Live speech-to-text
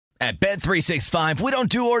At Bet365, we don't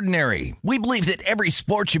do ordinary. We believe that every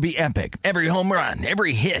sport should be epic. Every home run,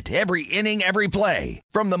 every hit, every inning, every play.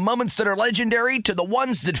 From the moments that are legendary to the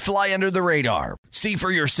ones that fly under the radar. See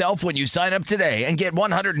for yourself when you sign up today and get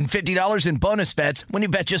 $150 in bonus bets when you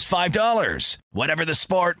bet just $5. Whatever the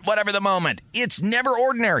sport, whatever the moment, it's never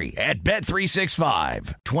ordinary at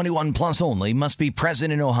Bet365. 21 plus only. Must be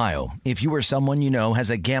present in Ohio. If you or someone you know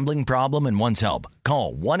has a gambling problem and wants help,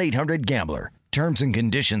 call 1-800-GAMBLER. Terms and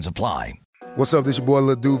conditions apply. What's up? This your boy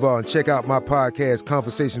Lil Duval, and check out my podcast,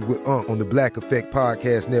 Conversations with Unc, on the Black Effect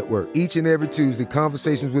Podcast Network. Each and every Tuesday,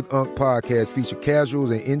 Conversations with Unc podcast feature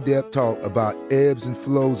casual and in-depth talk about ebbs and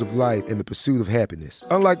flows of life and the pursuit of happiness.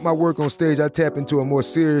 Unlike my work on stage, I tap into a more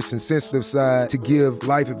serious and sensitive side to give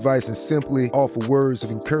life advice and simply offer words of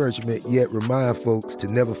encouragement, yet remind folks to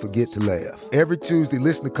never forget to laugh. Every Tuesday,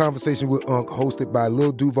 listen to Conversations with Unc, hosted by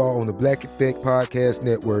Lil Duval on the Black Effect Podcast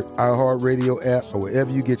Network, iHeartRadio app, or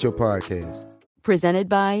wherever you get your podcasts. Presented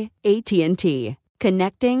by AT&T.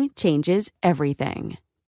 Connecting changes everything.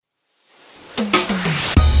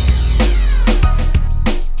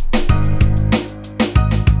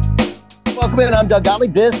 Welcome in. I'm Doug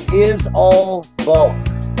Gottlieb. This is All Ball.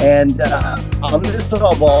 And on this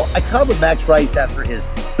All Ball, I covered Max Rice after his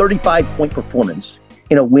 35-point performance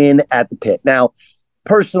in a win at the Pit. Now,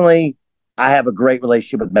 personally, I have a great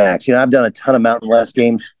relationship with Max. You know, I've done a ton of Mountain West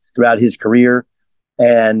games throughout his career.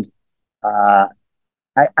 And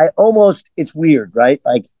I almost, it's weird, right?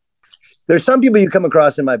 Like, there's some people you come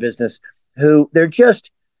across in my business who they're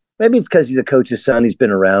just, maybe it's because he's a coach's son, he's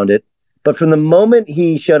been around it. But from the moment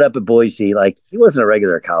he showed up at Boise, like, he wasn't a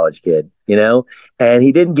regular college kid, you know, and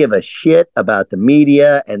he didn't give a shit about the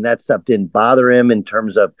media, and that stuff didn't bother him in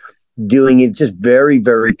terms of doing it. Just very,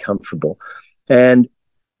 very comfortable. And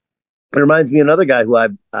it reminds me of another guy who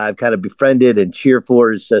I've kind of befriended and cheer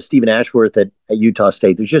for is Stephen Ashworth at Utah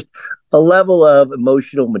State. There's just a level of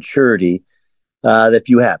emotional maturity that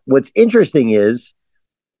you have. What's interesting is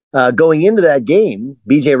going into that game,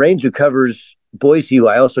 BJ Raines, who covers Boise, who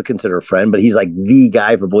I also consider a friend, but he's like the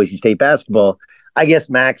guy for Boise State basketball. I guess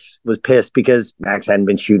Max was pissed because Max hadn't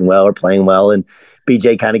been shooting well or playing well, and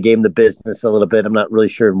BJ kind of gave him the business a little bit. I'm not really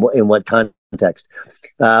sure in what context.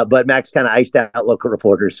 But Max kind of iced out local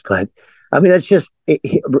reporters. But I mean, that's just,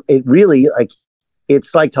 it really, like,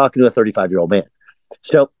 it's like talking to a 35-year-old man.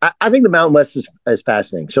 So I think the Mountain West is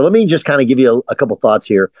fascinating. So let me just kind of give you a couple thoughts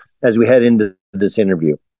here as we head into this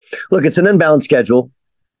interview. Look, it's an unbalanced schedule.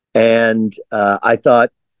 And I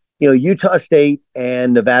thought, you know, Utah State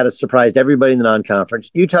and Nevada surprised everybody in the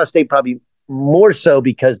non-conference. Utah State probably more so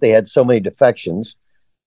because they had so many defections.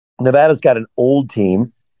 Nevada's got an old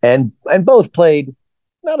team. And both played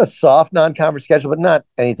not a soft non-conference schedule, but not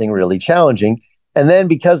anything really challenging. And then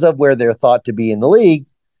because of where they're thought to be in the league,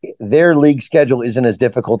 their league schedule isn't as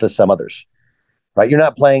difficult as some others, right? You're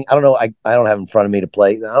not playing, I don't know, I don't have in front of me to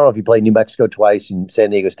play. I don't know if you played New Mexico twice and San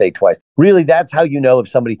Diego State twice. Really, that's how you know if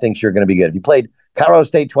somebody thinks you're going to be good. If you played Colorado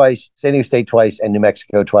State twice, San Diego State twice, and New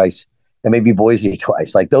Mexico twice, and maybe Boise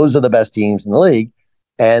twice, like, those are the best teams in the league.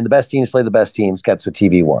 And the best teams play the best teams. That's what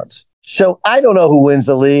TV wants. So I don't know who wins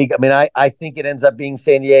the league. I mean, I think it ends up being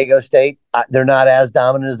San Diego State. They're not as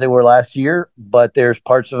dominant as they were last year, but there's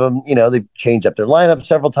parts of them, you know, they've changed up their lineup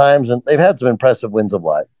several times, and they've had some impressive wins of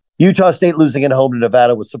late. Utah State losing at home to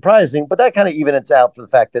Nevada was surprising, but that kind of evens out for the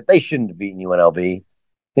fact that they shouldn't have beaten UNLV.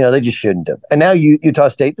 You know, they just shouldn't have. And now Utah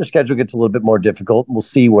State, their schedule gets a little bit more difficult, and we'll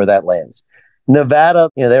see where that lands. Nevada,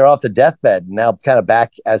 you know, they're off the deathbed, now kind of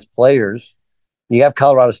back as players. You have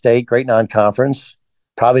Colorado State, great non-conference,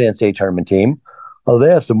 probably an NCAA tournament team. Oh, they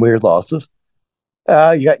have some weird losses.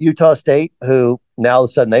 You got Utah State, who now all of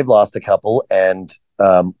a sudden they've lost a couple, and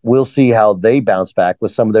we'll see how they bounce back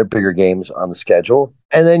with some of their bigger games on the schedule.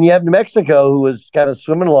 And then you have New Mexico, who was kind of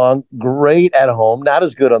swimming along, great at home, not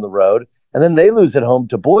as good on the road. And then they lose at home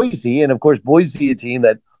to Boise. And of course, Boise, a team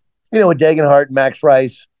that, you know, with Degenhart, Max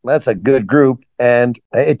Rice, that's a good group. And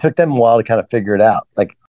it took them a while to kind of figure it out.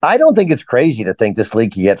 Like, I don't think it's crazy to think this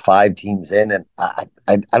league can get 5 teams in. And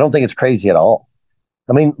I don't think it's crazy at all.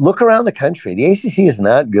 I mean, look around the country. The ACC is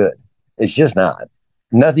not good. It's just not.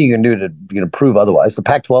 Nothing you can do to prove otherwise. The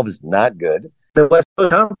Pac-12 is not good. The West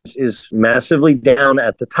Coast Conference is massively down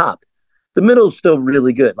at the top. The middle is still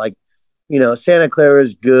really good. Like, you know, Santa Clara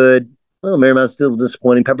is good. Well, Marymount's still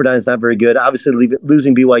disappointing. Pepperdine's not very good. Obviously,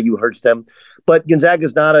 losing BYU hurts them. But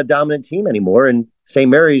Gonzaga's not a dominant team anymore. And St.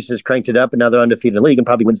 Mary's has cranked it up, and now they're undefeated in the league and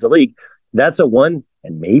probably wins the league. That's a 1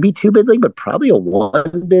 and maybe 2 bid league, but probably a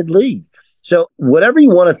 1 bid league. So whatever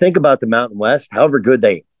you want to think about the Mountain West, however good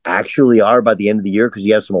they actually are by the end of the year, because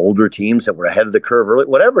you have some older teams that were ahead of the curve early,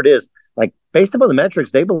 whatever it is, like, based upon the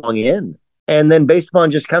metrics, they belong in. And then based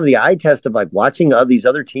upon just kind of the eye test of like watching these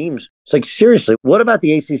other teams, it's like, seriously, what about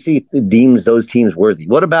the ACC deems those teams worthy?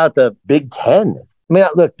 What about the Big Ten? I mean,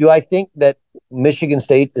 look, do I think that Michigan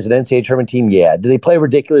State is an NCAA tournament team? Yeah. Do they play a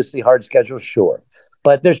ridiculously hard schedule? Sure.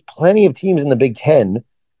 But there's plenty of teams in the Big Ten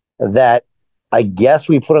that I guess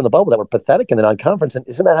we put on the bubble that were pathetic in the non-conference. And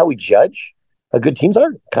isn't that how we judge how good teams are?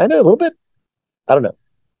 Kind of, a little bit. I don't know.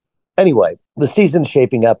 Anyway, the season's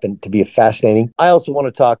shaping up and to be fascinating. I also want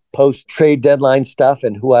to talk post-trade deadline stuff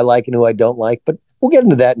and who I like and who I don't like, but we'll get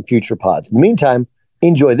into that in future pods. In the meantime,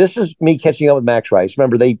 enjoy. This is me catching up with Max Rice.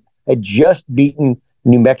 Remember, they had just beaten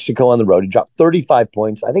New Mexico on the road. He dropped 35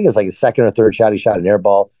 points. I think it was like a second or third shot. He shot an air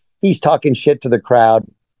ball. He's talking shit to the crowd.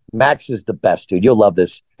 Max is the best, dude. You'll love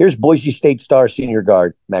this. Here's Boise State star senior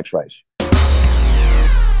guard, Max Rice.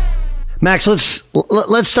 Max,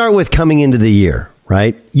 let's start with coming into the year.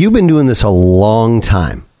 Right? You've been doing this a long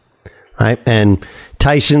time, right? And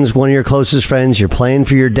Tyson's one of your closest friends. You're playing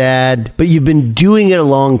for your dad, but you've been doing it a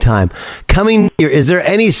long time. Coming here, is there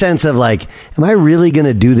any sense of like, am I really going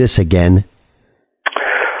to do this again?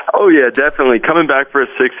 Oh, yeah, definitely. Coming back for a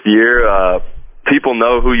sixth year, people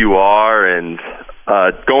know who you are, and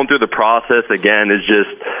going through the process again is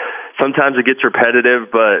just, sometimes it gets repetitive,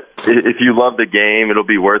 but if you love the game, it'll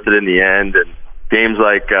be worth it in the end. And games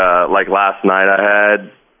like last night I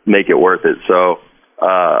had make it worth it. So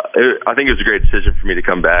I think it was a great decision for me to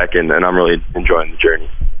come back, and I'm really enjoying the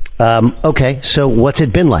journey. Okay, so what's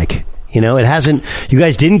it been like? You know, it hasn't. You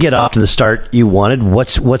guys didn't get off to the start you wanted.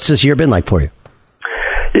 What's this year been like for you?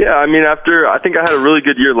 Yeah, I mean, I think I had a really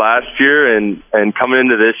good year last year, and coming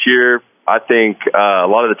into this year, I think a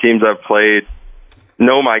lot of the teams I've played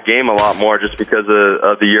know my game a lot more just because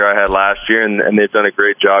of the year I had last year, and they've done a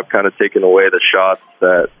great job kind of taking away the shots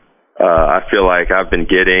that I feel like I've been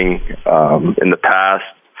getting in the past.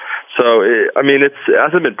 So, it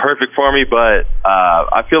hasn't been perfect for me, but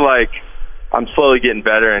I feel like I'm slowly getting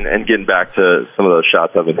better and getting back to some of those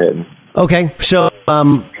shots I've been hitting. Okay, so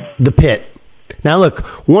the pit. Now, look,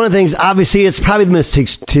 one of the things, obviously, it's probably the most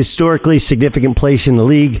historically significant place in the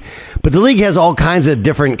league, but the league has all kinds of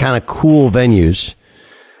different kind of cool venues.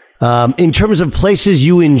 In terms of places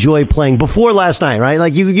you enjoy playing before last night, right?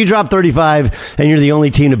 Like you dropped 35 and you're the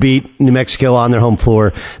only team to beat New Mexico on their home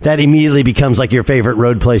floor. That immediately becomes like your favorite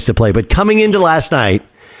road place to play. But coming into last night,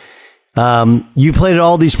 you played at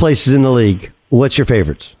all these places in the league. What's your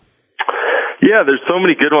favorites? Yeah, there's so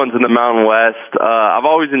many good ones in the Mountain West. I've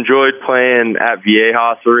always enjoyed playing at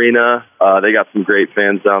Viejas Arena. They got some great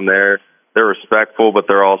fans down there. They're respectful, but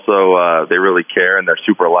they're also, they really care, and they're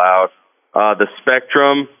super loud. The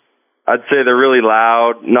Spectrum, I'd say they're really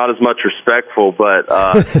loud, not as much respectful, but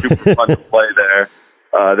super fun to play there.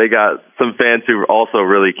 They got some fans who also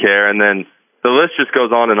really care. And then the list just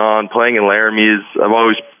goes on and on. Playing in Laramie's, I've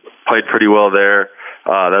always played pretty well there.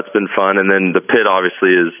 That's been fun. And then the pit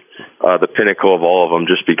obviously is the pinnacle of all of them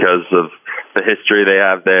just because of the history they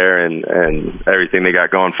have there and everything they got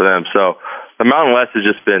going for them. So the Mountain West has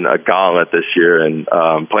just been a gauntlet this year, and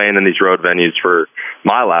playing in these road venues for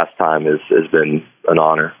my last time has been an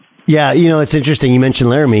honor. Yeah, you know, it's interesting. You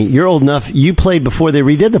mentioned Laramie. You're old enough. You played before they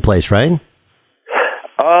redid the place, right?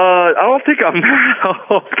 I don't think I'm that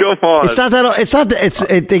old. Come on. It's not that old. It's not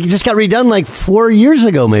that. They just got redone like 4 years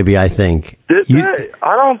ago, maybe, I think. Did they?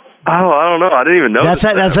 I don't know. I didn't even know.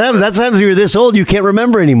 That's when you were this old, you can't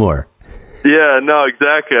remember anymore. Yeah, no,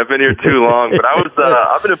 exactly. I've been here too long. But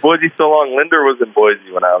I've been in Boise so long. Linder was in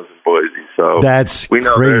Boise when I was in Boise. So that's we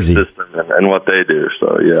know crazy. Their system and what they do.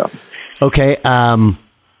 So, yeah. Okay.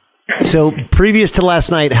 So previous to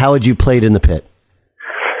last night, how had you played in the pit?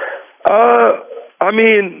 I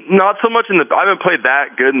mean, not so much I haven't played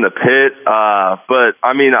that good in the pit, but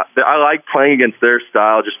I mean, I like playing against their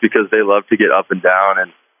style just because they love to get up and down,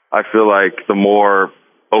 and I feel like the more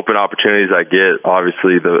open opportunities I get,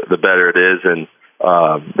 obviously, the better it is, and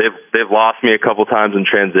they've lost me a couple times in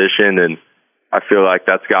transition, and I feel like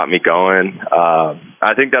that's got me going.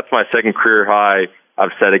 I think that's my second career high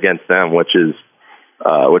I've set against them, which is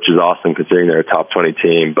awesome considering they're a top 20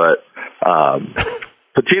 team, but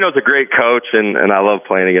Patino's a great coach, and I love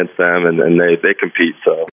playing against them, and they compete.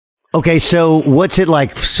 So, okay, so what's it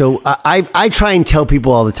like? So I try and tell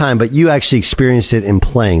people all the time, but you actually experienced it in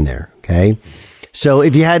playing there. Okay, so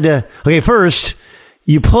if you had to, first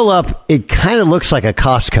you pull up, it kind of looks like a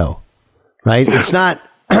Costco, right? It's not.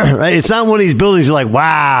 Right, it's not one of these buildings you're like,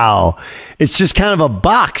 wow. It's just kind of a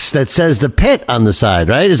box that says the pit on the side,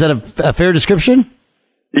 right? Is that a fair description?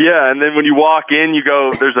 Yeah, and then when you walk in, you go,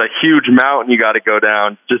 there's a huge mountain you got to go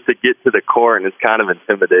down just to get to the court, and it's kind of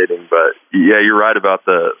intimidating. But, yeah, you're right about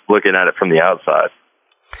looking at it from the outside.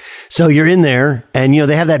 So you're in there, and,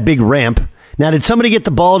 they have that big ramp, Now, did somebody get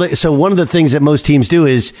the ball so one of the things that most teams do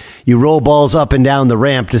is you roll balls up and down the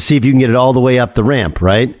ramp to see if you can get it all the way up the ramp,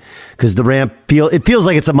 right? Because the ramp feels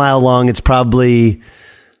like it's a mile long. It's probably,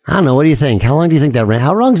 I don't know, what do you think? How long do you think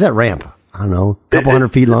how long is that ramp? I don't know, a couple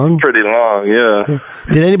hundred feet long? Pretty long, yeah.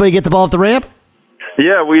 Did anybody get the ball up the ramp?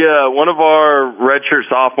 Yeah, we one of our redshirt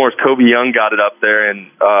sophomores, Kobe Young, got it up there, and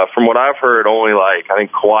from what I've heard, only I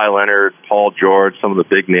think Kawhi Leonard, Paul George, some of the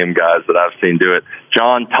big name guys that I've seen do it.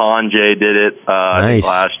 John Tonje did it I think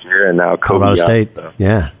last year, and now Kobe Colorado Young. State, So.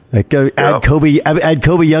 yeah. Add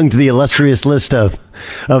Kobe Young to the illustrious list of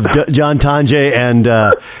John Tonje and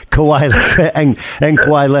Kawhi and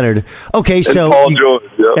Kawhi Leonard. Okay, so and Paul George,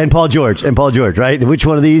 yep. and Paul George, right? Which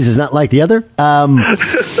one of these is not like the other?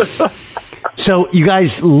 So you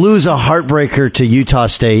guys lose a heartbreaker to Utah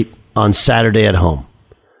State on Saturday at home.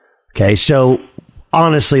 Okay, so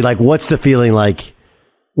honestly, what's the feeling like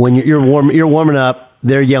when you're warming up?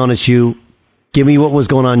 They're yelling at you. Give me what was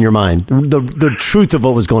going on in your mind. The truth of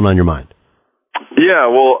what was going on in your mind. Yeah,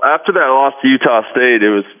 well, after that loss to Utah State, it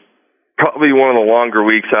was probably one of the longer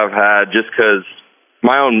weeks I've had, just because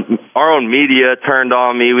our own media turned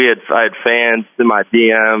on me. I had fans in my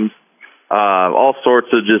DMs. All sorts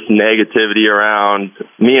of just negativity around.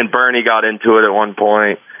 Me and Bernie got into it at one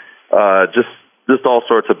point. Just all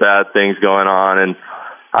sorts of bad things going on. And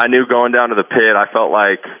I knew going down to the pit, I felt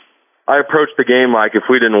like I approached the game like if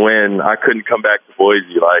we didn't win, I couldn't come back to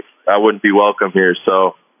Boise. I wouldn't be welcome here.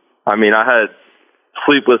 So, I had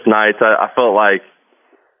sleepless nights. I felt like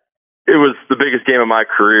it was the biggest game of my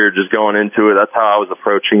career just going into it. That's how I was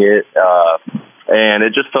approaching it. And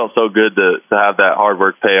it just felt so good to have that hard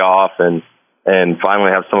work pay off and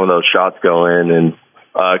finally have some of those shots go in, and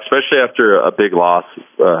especially after a big loss,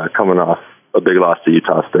 coming off a big loss to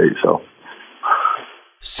Utah State.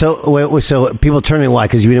 So people turning why?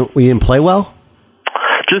 Because you didn't play well?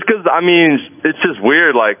 Just because, it's just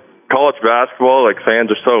weird. College basketball,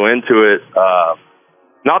 fans are so into it.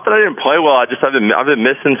 Not that I didn't play well. I've been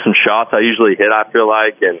missing some shots I usually hit, I feel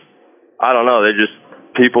like, and I don't know.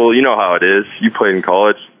 People, you know how it is. You played in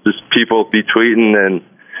college. Just people be tweeting and.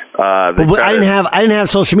 But I didn't have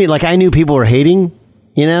social media. I knew people were hating,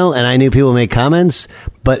 and I knew people made comments,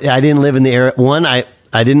 but I didn't live in the era. One, I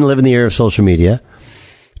didn't live in the era of social media.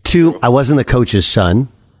 Two, I wasn't the coach's son,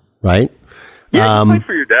 right? Yeah, you played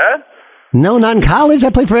for your dad. No, not in college. I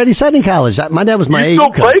played for Eddie Sutton in college. My dad was my AAU coach.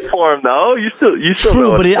 You still played for him, though. You still.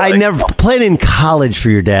 True, but I never played in college for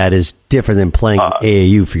your dad is different than playing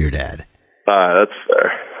AAU for your dad. That's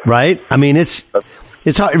fair. Right? It's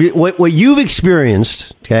hard. What you've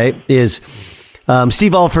experienced, okay, is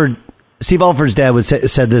Steve Alford's dad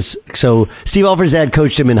said this. So Steve Alford's dad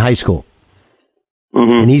coached him in high school,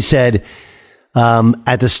 and he said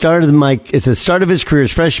at the start of his career,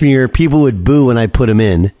 his freshman year, people would boo when I put him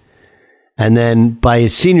in, and then by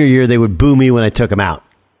his senior year, they would boo me when I took him out.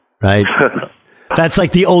 Right? That's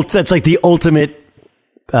like the ultimate.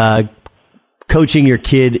 Coaching your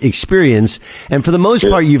kid experience, and for the most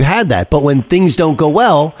part you've had that, but when things don't go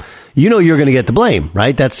well, you're going to get the blame,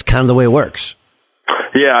 right? That's kind of the way it works.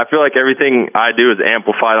 Yeah, I feel like everything I do is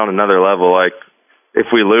amplified on another level. If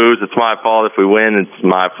we lose, it's my fault. If we win, it's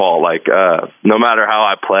my fault. No matter how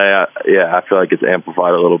I play, I feel like it's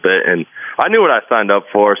amplified a little bit, and I knew what I signed up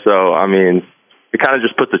for, so it kind of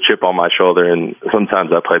just puts a chip on my shoulder, and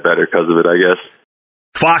sometimes I play better because of it, I guess.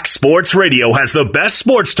 Fox Sports Radio has the best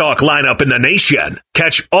sports talk lineup in the nation.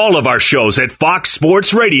 Catch all of our shows at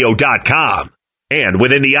foxsportsradio.com. And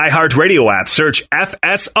within the iHeartRadio app, search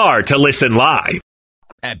FSR to listen live.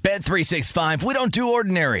 At Bet365, we don't do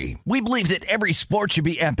ordinary. We believe that every sport should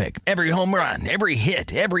be epic. Every home run, every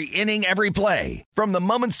hit, every inning, every play. From the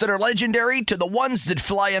moments that are legendary to the ones that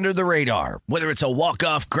fly under the radar. Whether it's a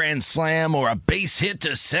walk-off grand slam or a base hit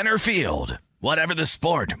to center field. Whatever the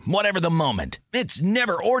sport, whatever the moment, it's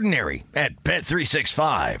never ordinary at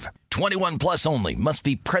Bet365. 21 plus only. Must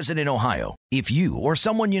be present in Ohio. If you or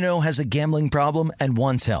someone you know has a gambling problem and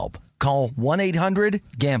wants help, call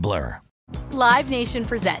 1-800-GAMBLER. Live Nation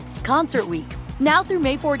presents Concert Week. Now through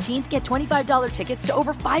May 14th, get $25 tickets to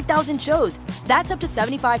over 5,000 shows. That's up to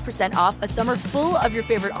 75% off a summer full of your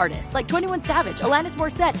favorite artists like 21 Savage, Alanis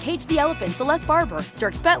Morissette, Cage the Elephant, Celeste Barber,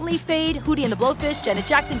 Dierks Bentley, Fade, Hootie and the Blowfish, Janet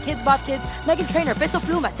Jackson, Kids Bop Kids, Meghan Trainor, Peso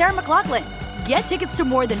Pluma, Sarah McLachlan. Get tickets to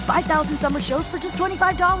more than 5,000 summer shows for just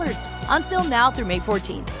 $25. On sale now through May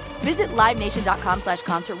 14th. Visit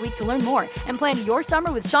LiveNation.com/Concert Week to learn more and plan your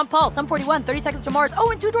summer with Sean Paul, Sum 41, 30 Seconds to Mars,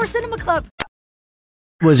 and Two Door Cinema Club.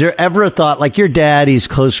 Was there ever a thought, your dad, he's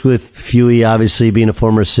close with Huey, obviously, being a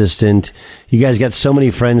former assistant. You guys got so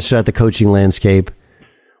many friends throughout the coaching landscape.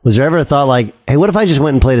 Was there ever a thought hey, what if I just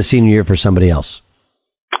went and played a senior year for somebody else?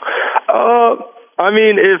 I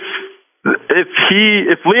mean, if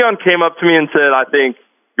Leon came up to me and said, I think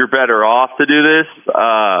you're better off to do this,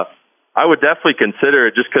 I would definitely consider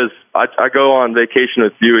it, just because I go on vacation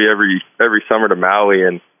with Dewey every summer to Maui,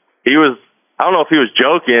 and he was, I don't know if he was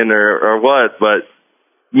joking or what, but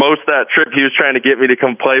most of that trip he was trying to get me to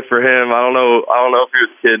come play for him. I don't know if he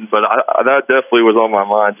was kidding, but that definitely was on my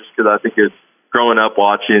mind, just because I think growing up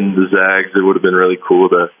watching the Zags, it would have been really cool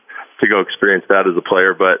to go experience that as a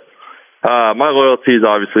player. But my loyalty is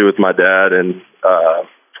obviously with my dad, and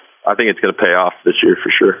I think it's going to pay off this year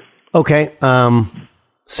for sure. Okay.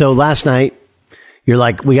 So last night, you're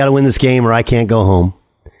like, we got to win this game or I can't go home.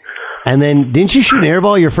 And then didn't you shoot an air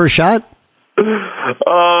ball your first shot?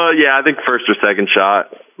 Yeah, I think first or second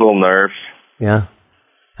shot. A little nerves. Yeah.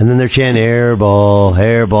 And then they're chanting air ball,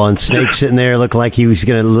 and Snake sitting there looking like he was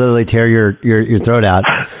going to literally tear your throat out.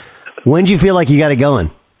 When did you feel like you got it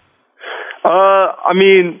going? I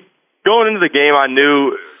mean, going into the game, I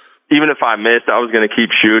knew even if I missed, I was going to keep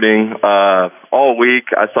shooting. All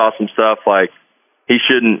week, I saw some stuff like he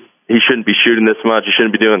shouldn't be shooting this much. He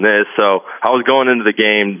shouldn't be doing this. So I was going into the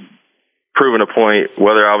game proving a point,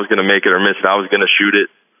 whether I was going to make it or miss it. I was going to shoot it.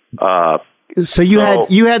 So you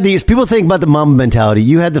had these people think about the mom mentality.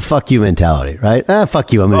 You had the fuck you mentality, right?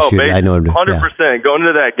 Fuck you, I'm going to shoot it. I know what I'm doing. 100%. Yeah. Going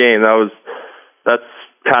into that game, that's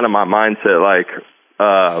kind of my mindset. Like,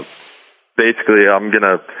 basically, I'm going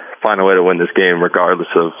to find a way to win this game regardless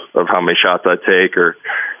of how many shots I take or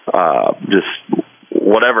just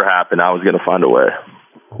whatever happened, I was going to find a way.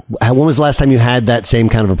 When was the last time you had that same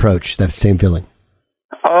kind of approach, that same feeling?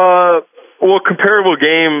 Well, comparable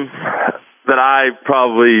game that I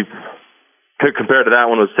probably could compare to that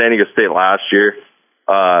one was San Diego State last year,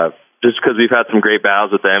 just because we've had some great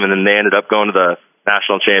battles with them, and then they ended up going to the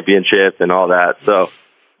national championship and all that. So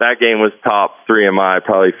that game was top 3 of my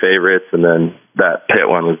probably favorites, and then that Pitt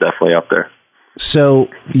one was definitely up there. So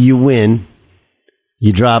you win.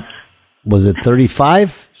 You drop, was it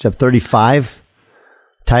 35? You have 35?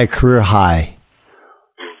 Tie a career high.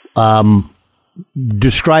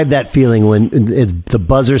 Describe that feeling when the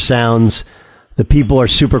buzzer sounds, the people are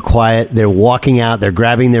super quiet, they're walking out, they're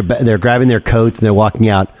grabbing their coats, and they're walking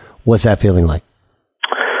out. What's that feeling like?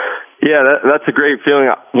 Yeah, that's a great feeling.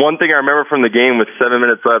 One thing I remember from the game with 7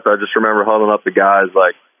 minutes left, I just remember huddling up the guys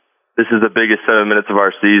like, this is the biggest 7 minutes of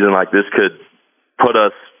our season. Like, this could put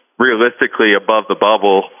us realistically above the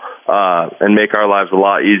bubble and make our lives a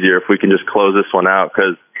lot easier if we can just close this one out,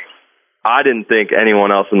 because I didn't think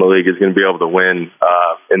anyone else in the league is going to be able to win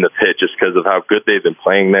in the Pit just because of how good they've been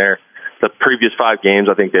playing there. The previous 5 games,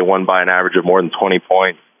 I think they won by an average of more than 20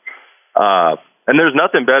 points. And there's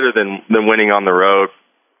nothing better than winning on the road.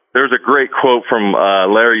 There's a great quote from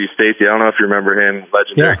Larry Eustachy. I don't know if you remember him,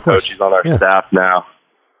 legendary coach. He's on our staff now.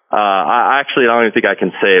 I don't even think I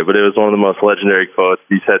can say it, but it was one of the most legendary quotes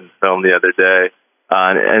he said in film the other day,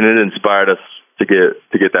 and it inspired us to get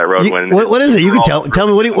that road win. What is it? You can tell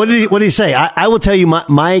me. What did he say? I will tell you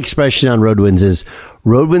my expression on road wins is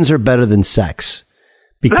road wins are better than sex,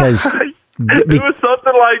 because it was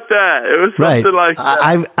something like that. It was something like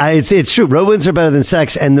that. It's true. Road wins are better than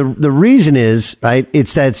sex, and the reason is right.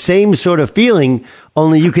 It's that same sort of feeling,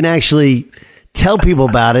 only you can actually tell people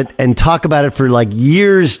about it and talk about it for like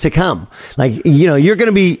years to come. Like, you're going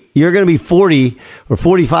to be 40 or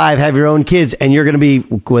 45, have your own kids, and you're going to be,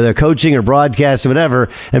 whether coaching or broadcast or whatever,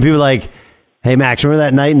 and people are like, hey, Max, remember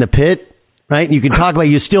that night in the Pit? Right? You can talk about,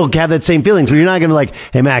 you still have that same feelings where you're not going to like,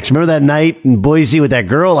 hey, Max, remember that night in Boise with that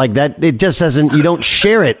girl? Like that, it just doesn't, you don't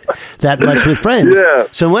share it that much with friends. Yeah.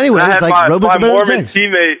 So anyway, it's like, my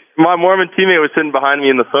Mormon teammate was sitting behind me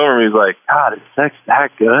in the film room. He was like, God, is sex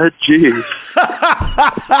that good? Jeez.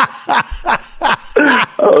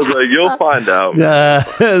 I was like, you'll find out.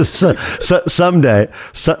 Someday.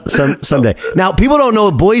 Now, people don't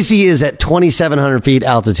know Boise is at 2,700 feet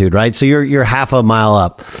altitude, right? So you're half a mile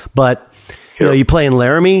up, but you play in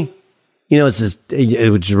Laramie,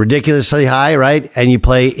 it's ridiculously high, right? And you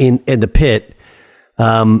play in the Pit.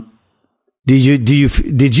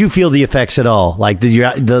 Did you feel the effects at all? Like,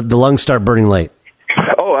 did the lungs start burning late?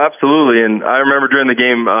 Oh, absolutely. And I remember during the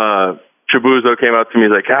game, Chibuzo came up to me.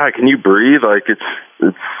 He's like, God, can you breathe? Like, it's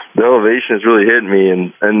the elevation is really hitting me,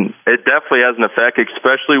 and it definitely has an effect,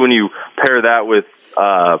 especially when you pair that with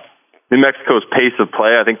New Mexico's pace of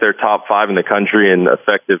play. I think they're top 5 in the country in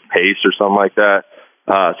effective pace or something like that.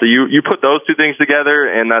 So you put those two things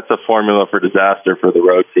together, and that's a formula for disaster for the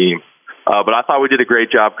road team. But I thought we did a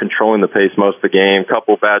great job controlling the pace most of the game.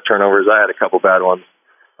 Couple bad turnovers. I had a couple bad ones.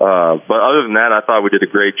 But other than that, I thought we did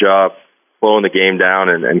a great job slowing the game down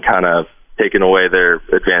and kind of taking away their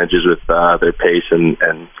advantages with their pace and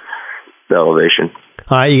the elevation.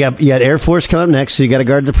 All right, you got Air Force coming up next, so you got to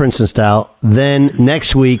guard the Princeton style. Then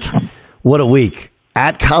next week, what a week.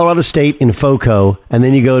 At Colorado State in FOCO, and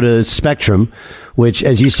then you go to Spectrum, which,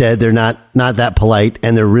 as you said, they're not that polite,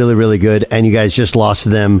 and they're really, really good, and you guys just lost to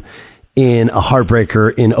them in a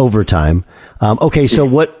heartbreaker in overtime. Okay, so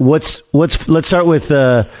let's start with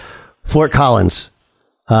Fort Collins.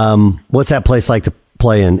 What's that place like to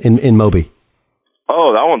play in Moby?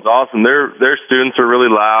 Oh, that one's awesome. Their students are really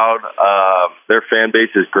loud. Their fan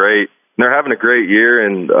base is great. They're having a great year,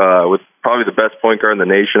 and with probably the best point guard in the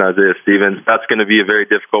nation, Isaiah Stevens. That's going to be a very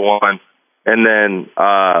difficult one. And then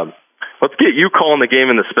let's get you calling the game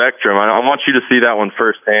in the Spectrum. I want you to see that one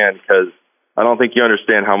firsthand, because I don't think you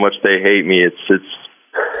understand how much they hate me. It's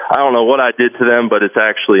I don't know what I did to them, but it's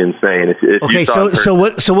actually insane. If okay, so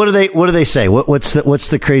what do they say? What's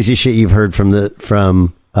the crazy shit you've heard from the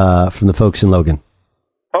folks in Logan?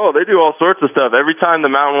 Oh, they do all sorts of stuff. Every time the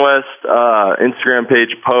Mountain West Instagram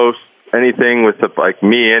page posts anything with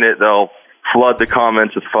me in it, they'll flood the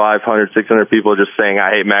comments with 500, 600 people just saying,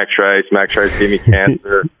 I hate Max Trice. Max Trice gave me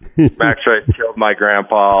cancer. Max Trice killed my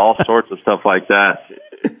grandpa. All sorts of stuff like that.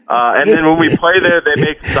 And then when we play there, they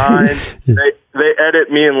make signs. They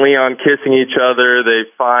edit me and Leon kissing each other. They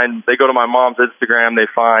go to my mom's Instagram. They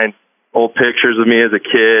find old pictures of me as a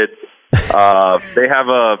kid. They have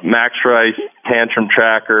a Max Trice tantrum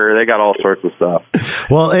tracker. They got all sorts of stuff.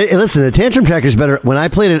 Well, listen, the tantrum tracker is better. When I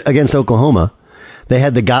played it against Oklahoma, they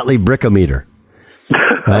had the Gottlieb brickometer,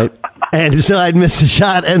 right? And so I'd miss a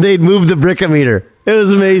shot, and they'd move the brickometer. It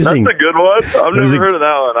was amazing. That's a good one. I've never heard of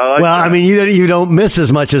that one. I like that. I mean, you don't miss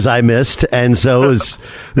as much as I missed, and so it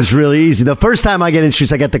was really easy. The first time I get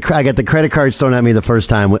introduced, I got the credit cards thrown at me the first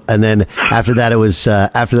time, and then after that it was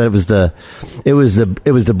the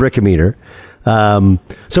brickometer.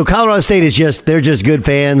 So Colorado State they're just good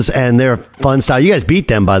fans, and they're a fun style. You guys beat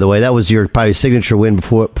them, by the way. That was your probably signature win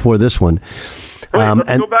before this one.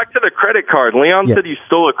 Let's go back to the credit card. Leon said you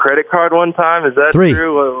stole a credit card one time. Is that 3.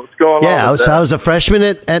 true? What's going on? Yeah, I was a freshman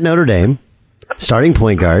at Notre Dame, starting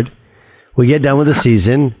point guard. We get done with the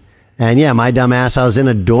season, and my dumb ass, I was in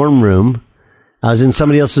a dorm room. I was in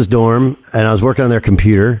somebody else's dorm, and I was working on their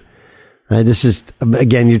computer. Right? This is,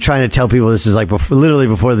 again, you're trying to tell people this is literally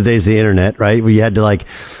before the days of the internet, right? Where you had to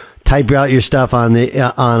type out your stuff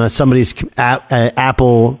on somebody's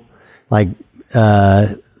Apple,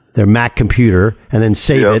 their Mac computer, and then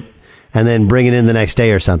save it, and then bring it in the next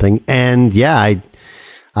day or something. And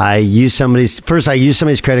I used somebody's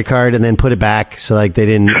credit card and then put it back so I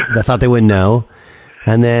thought they wouldn't know,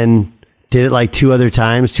 and then did it 2 other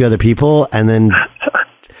times, 2 other people, and then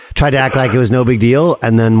tried to act like it was no big deal.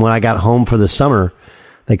 And then when I got home for the summer,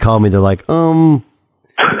 they called me. They're like,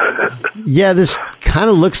 yeah, this kind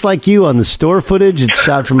of looks like you on the store footage. It's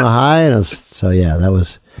shot from a high. And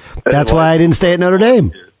that's why I didn't stay at Notre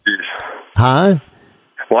Dame. Huh?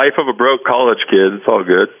 Life of a broke college kid. It's all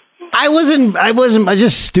good. I was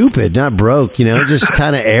just stupid, not broke, just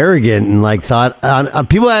kind of arrogant and thought,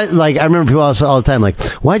 people I remember people all the time,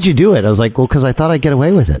 why'd you do it? I was like, well, because I thought I'd get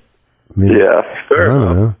away with it. I mean, fair enough. I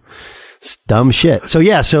don't know. It's dumb shit. So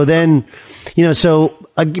then,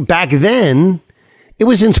 back then it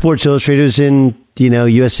was in Sports Illustrated, it was in,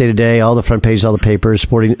 USA Today, all the front pages, all the papers,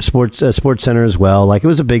 Sports Center as well. It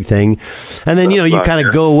was a big thing. And then, you kind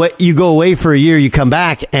of go away for a year, you come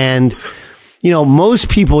back, and, most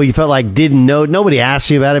people you felt like didn't know, nobody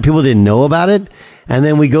asked you about it. People didn't know about it. And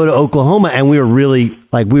then we go to Oklahoma, and we were really,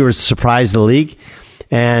 we were surprised the league.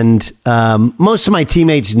 And most of my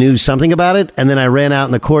teammates knew something about it. And then I ran out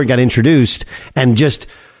in the court, got introduced, and just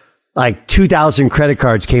 2,000 credit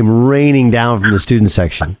cards came raining down from the student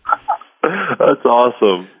section. That's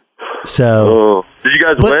awesome. So, did you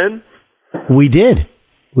guys win? We did.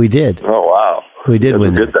 Oh wow, we did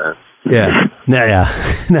win. Good then. Yeah.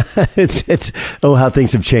 It's how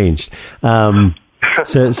things have changed. Okay.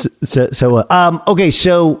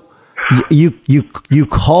 So you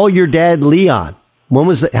call your dad Leon. When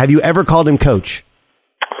was that? Have you ever called him coach?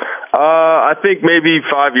 I think maybe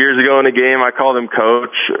 5 years ago in a game I called him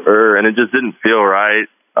coach, and it just didn't feel right.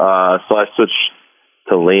 So I switched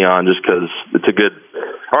to Leon just because it's a good.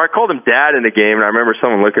 Or I called him dad in a game, and I remember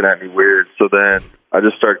someone looking at me weird. So then I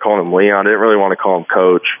just started calling him Leon. I didn't really want to call him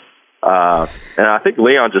coach, and I think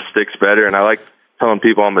Leon just sticks better. And I like telling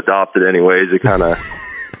people I'm adopted, anyways. It kind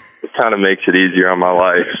of makes it easier on my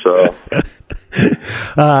life. So.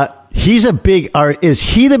 Is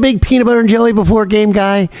he the big peanut butter and jelly before game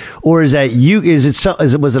guy, or is that you?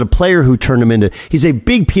 Was it a player who turned him into? He's a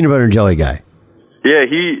big peanut butter and jelly guy. Yeah,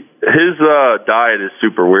 his diet is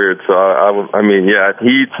super weird. So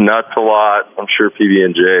he eats nuts a lot. I'm sure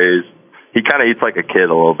PB&J's. He kind of eats like a kid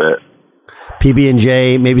a little bit.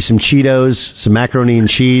 PB&J, maybe some Cheetos, some macaroni and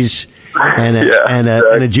cheese, and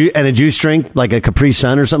a juice drink like a Capri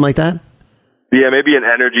Sun or something like that. Yeah, maybe an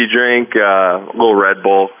energy drink, a little Red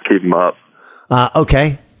Bull, keep them up.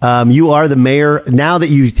 Okay. You are the mayor. Now that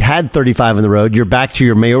you had 35 on the road, you're back to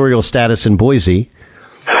your mayoral status in Boise.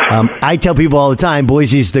 I tell people all the time,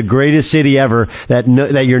 Boise's the greatest city ever that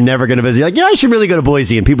you're never going to visit. You're like, I should really go to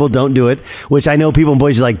Boise. And people don't do it, which I know people in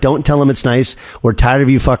Boise are like, don't tell them it's nice. We're tired of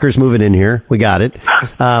you fuckers moving in here. We got it.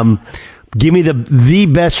 Give me the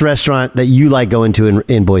best restaurant that you like going to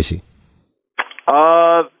in Boise.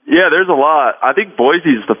 Yeah, there's a lot. I think Boise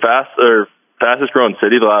is the fastest growing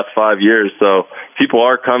city the last 5 years. So people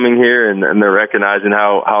are coming here and they're recognizing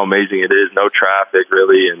how amazing it is. No traffic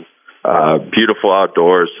really, and beautiful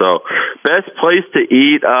outdoors. So best place to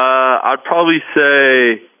eat, I'd probably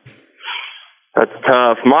say that's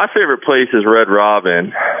tough. My favorite place is Red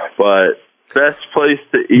Robin, but best place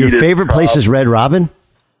to eat. Your favorite place is Red Robin?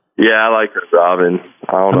 Yeah, I like Red Robin.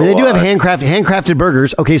 I mean, they do have handcrafted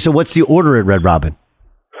burgers. Okay, so what's the order at Red Robin?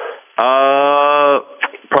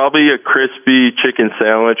 Probably a crispy chicken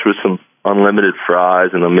sandwich with some unlimited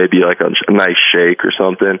fries, and then maybe like a nice shake or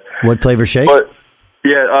something. What flavor shake? But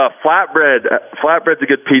yeah, flatbread. Flatbread's a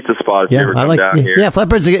good pizza spot. If you ever come down here. Yeah,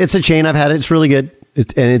 flatbread's it's a chain. I've had it. It's really good.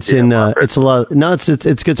 It's a lot. No, it's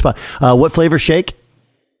a good spot. What flavor shake?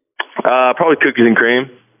 Probably cookies and cream.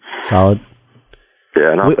 Solid.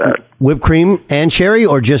 Yeah, not bad. Whipped cream and cherry,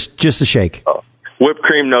 or just the shake? Whipped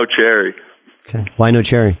cream, no cherry. Okay. Why no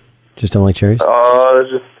cherry? Just don't like cherries?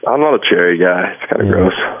 I'm not a cherry guy. It's kind of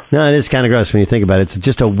gross. No, it is kind of gross when you think about it. It's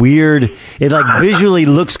just a weird. It like visually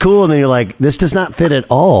looks cool, and then you're like, this does not fit at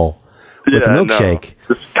all with the milkshake.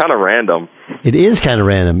 No. It's kind of random. It is kind of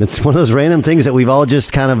random. It's one of those random things that we've all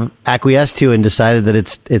just kind of acquiesced to and decided that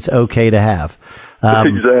it's okay to have.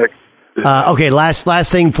 Exactly. Okay,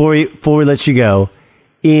 last thing before we let you go.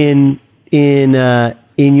 In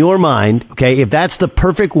your mind, okay, if that's the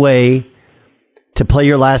perfect way to play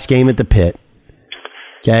your last game at the Pit,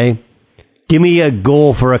 okay, give me a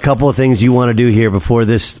goal for a couple of things you want to do here before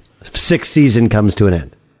this sixth season comes to an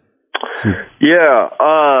end. Yeah,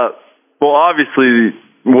 well, obviously,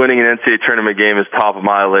 winning an NCAA tournament game is top of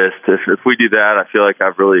my list. If we do that, I feel like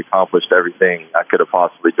I've really accomplished everything I could have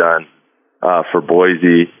possibly done for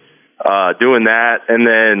Boise. Doing that, and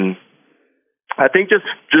then I think just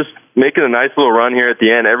making a nice little run here at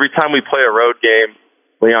the end. Every time we play a road game,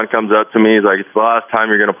 Leon comes up to me. He's like, it's the last time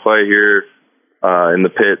you're going to play here in the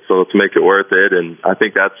Pit, so let's make it worth it. And I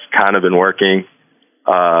think that's kind of been working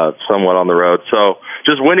somewhat on the road. So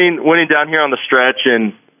just winning down here on the stretch.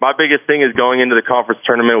 And my biggest thing is going into the conference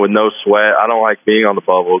tournament with no sweat. I don't like being on the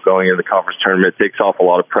bubble going into the conference tournament. It takes off a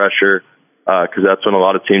lot of pressure because that's when a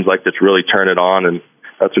lot of teams like to really turn it on, and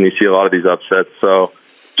that's when you see a lot of these upsets. So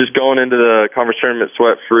just going into the conference tournament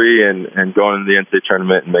sweat-free and going into the NCAA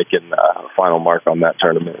tournament and making a final mark on that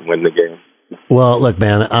tournament and win the game. Well, look,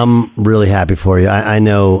 man, I'm really happy for you. I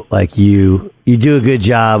know, like, you do a good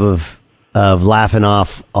job of laughing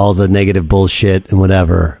off all the negative bullshit and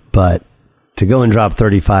whatever, but to go and drop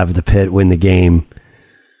 35 at the Pit, win the game,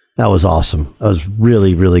 that was awesome. That was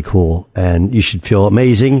really, really cool, and you should feel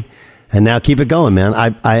amazing. And now keep it going, man.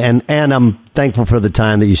 And I'm thankful for the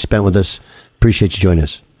time that you spent with us. Appreciate you joining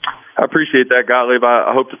us. I appreciate that, Gottlieb.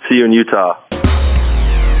 I hope to see you in Utah.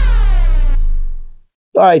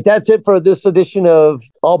 All right, that's it for this edition of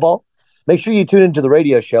All Ball. Make sure you tune into the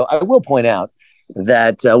radio show. I will point out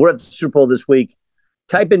that we're at the Super Bowl this week.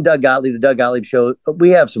 Type in Doug Gottlieb, the Doug Gottlieb Show. We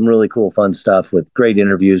have some really cool, fun stuff with great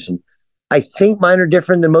interviews. And I think mine are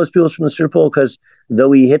different than most people's from the Super Bowl because though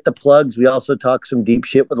we hit the plugs, we also talk some deep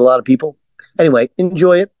shit with a lot of people. Anyway,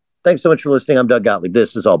 enjoy it. Thanks so much for listening. I'm Doug Gottlieb.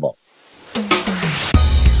 This is All Ball.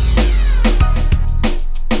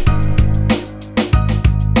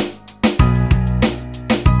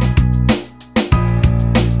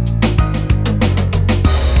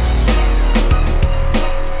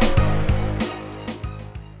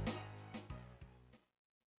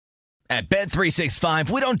 At Bet365,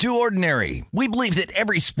 we don't do ordinary. We believe that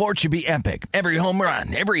every sport should be epic. Every home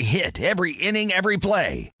run, every hit, every inning, every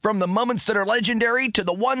play. From the moments that are legendary to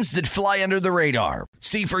the ones that fly under the radar.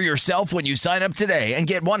 See for yourself when you sign up today and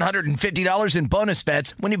get $150 in bonus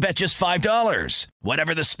bets when you bet just $5.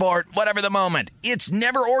 Whatever the sport, whatever the moment, it's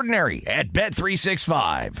never ordinary at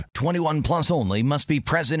Bet365. 21 plus only. Must be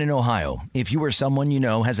present in Ohio. If you or someone you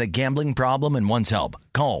know has a gambling problem and wants help,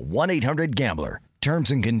 call 1-800-GAMBLER.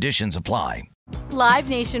 Terms and conditions apply. Live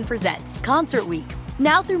Nation presents Concert Week.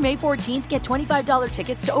 Now through May 14th, get $25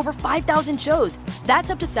 tickets to over 5,000 shows. That's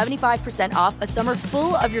up to 75% off a summer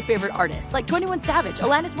full of your favorite artists like 21 Savage,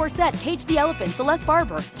 Alanis Morissette, Cage the Elephant, Celeste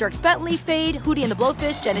Barber, Dirk Bentley, Fade, Hootie and the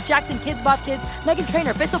Blowfish, Janet Jackson, Kids Bop Kids, Meghan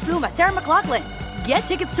Trainor, Peso Pluma, Sarah McLachlan. Get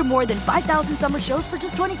tickets to more than 5,000 summer shows for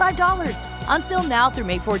just $25. Until now through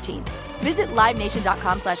May 14th. Visit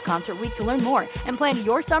livenation.com/Concert Week to learn more and plan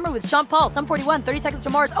your summer with Sean Paul, Sum 41, 30 Seconds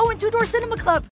to Mars, and Two Door Cinema Club.